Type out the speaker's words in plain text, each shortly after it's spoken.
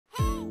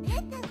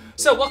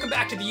So welcome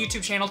back to the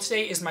YouTube channel.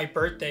 Today is my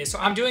birthday, so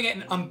I'm doing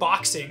an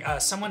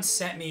unboxing. Someone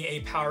sent me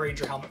a Power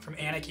Ranger helmet from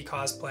Aniki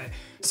cosplay,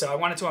 so I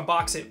wanted to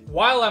unbox it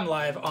while I'm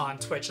live on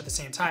Twitch at the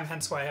same time,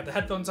 hence why I have the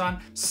headphones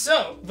on.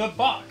 So the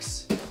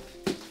box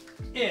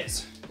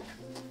is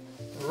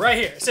right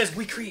here. It says,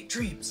 "We create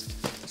dreams."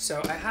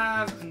 So I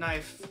have a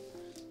knife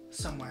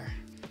somewhere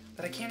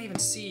that I can't even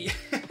see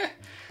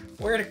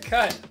where to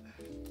cut.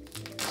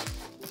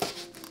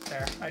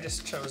 There, I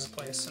just chose a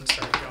place and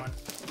started going.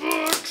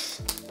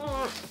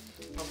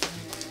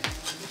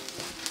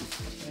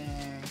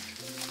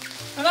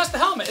 And that's the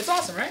helmet. It's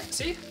awesome, right?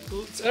 See?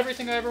 It's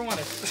everything I ever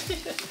wanted.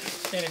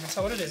 Can't even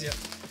tell what it is yet.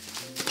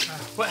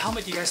 What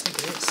helmet do you guys think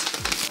it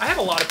is? I have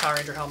a lot of Power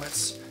Ranger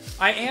helmets.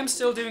 I am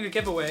still doing a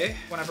giveaway.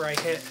 Whenever I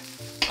hit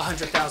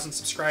 100,000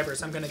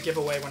 subscribers, I'm going to give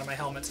away one of my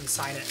helmets and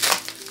sign it.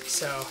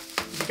 So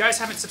if you guys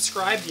haven't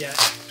subscribed yet,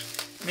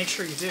 make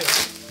sure you do.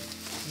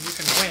 You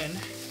can win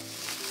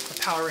a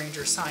Power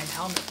Ranger signed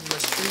helmet from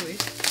yours truly.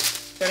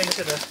 Getting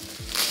into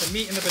the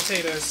meat and the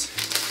potatoes.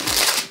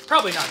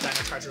 Probably not Dino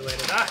Charge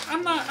related. I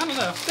don't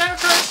know. Dino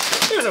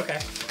Charge? It was okay.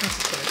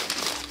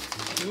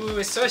 Ooh,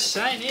 it's so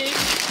shiny.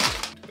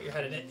 Put your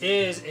head in it. It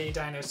is a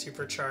Dino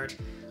Supercharge.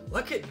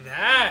 Look at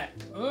that.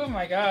 Oh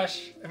my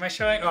gosh. Am I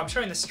showing? Oh, I'm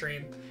showing the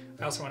stream.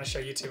 I also want to show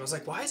YouTube. I was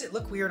like, why does it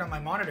look weird on my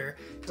monitor?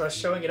 Because I was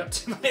showing it up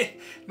to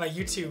my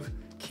YouTube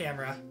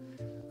camera.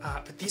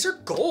 But these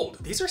are gold.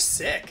 These are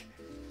sick.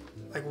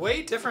 Like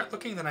way different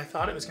looking than I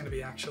thought it was going to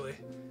be actually.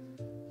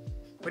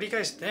 What do you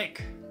guys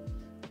think?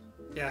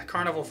 Yeah,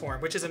 carnival form,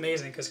 which is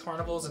amazing because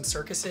carnivals and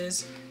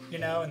circuses, you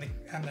know, and the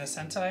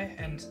Sentai,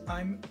 and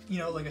I'm, you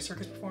know, like a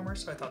circus performer,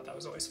 so I thought that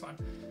was always fun.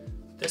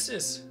 This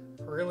is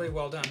really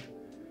well done.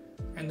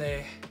 And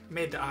they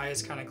made the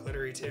eyes kind of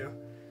glittery too.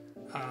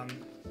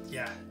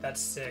 Yeah, that's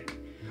sick.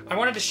 I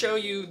wanted to show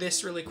you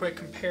this really quick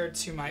compared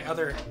to my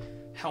other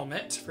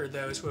helmet for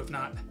those who have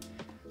not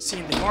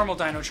seen the normal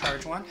Dino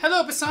Charge one.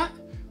 Hello, Basant!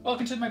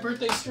 Welcome to my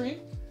birthday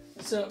stream.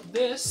 So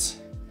this,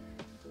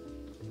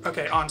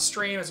 okay, on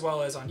stream as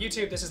well as on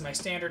YouTube, this is my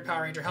standard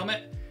Power Ranger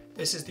helmet.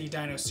 This is the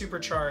Dino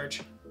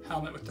Supercharge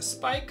helmet with the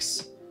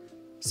spikes.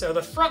 So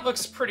the front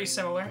looks pretty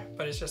similar,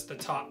 but it's just the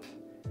top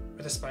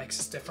with the spikes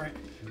is different.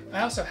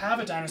 I also have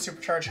a Dino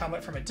Supercharge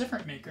helmet from a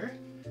different maker.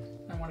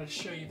 I wanted to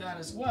show you that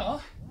as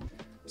well,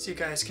 so you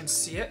guys can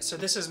see it. So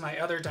this is my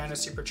other Dino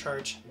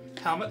Supercharge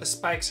helmet. The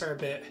spikes are a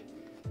bit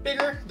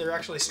bigger. They're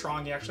actually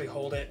strong, you actually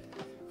hold it.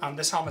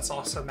 This helmet's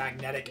also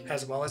magnetic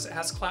as well as it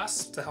has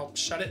clasps to help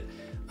shut it.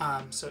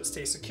 So it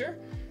stays secure.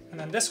 And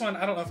then this one,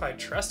 I don't know if I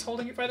trust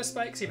holding it by the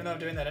spikes, even though I'm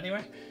doing that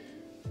anyway.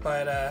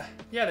 But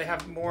yeah, they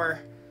have more,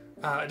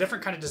 a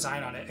different kind of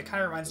design on it. It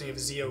kind of reminds me of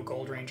Zeo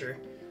Gold Ranger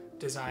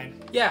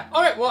design. Yeah,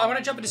 all right, well, I want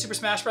to jump into Super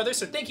Smash Brothers.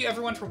 So thank you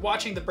everyone for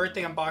watching the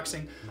birthday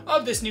unboxing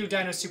of this new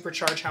Dino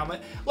Supercharge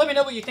helmet. Let me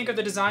know what you think of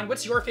the design.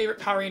 What's your favorite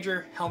Power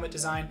Ranger helmet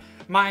design?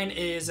 Mine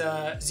is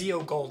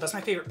Zeo Gold. That's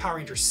my favorite Power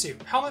Ranger suit.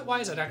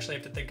 Helmet-wise, I'd actually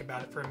have to think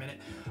about it for a minute.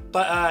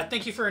 But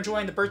thank you for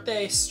enjoying the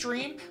birthday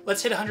stream.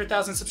 Let's hit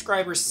 100,000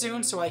 subscribers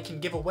soon so I can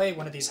give away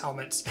one of these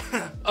helmets.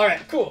 All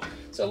right, cool.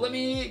 So let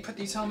me put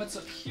these helmets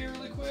up here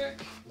really quick.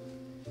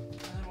 And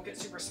then we'll get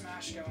Super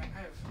Smash going.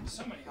 I have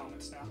so many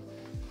helmets now.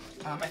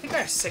 I think I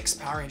have 6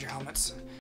 Power Ranger helmets.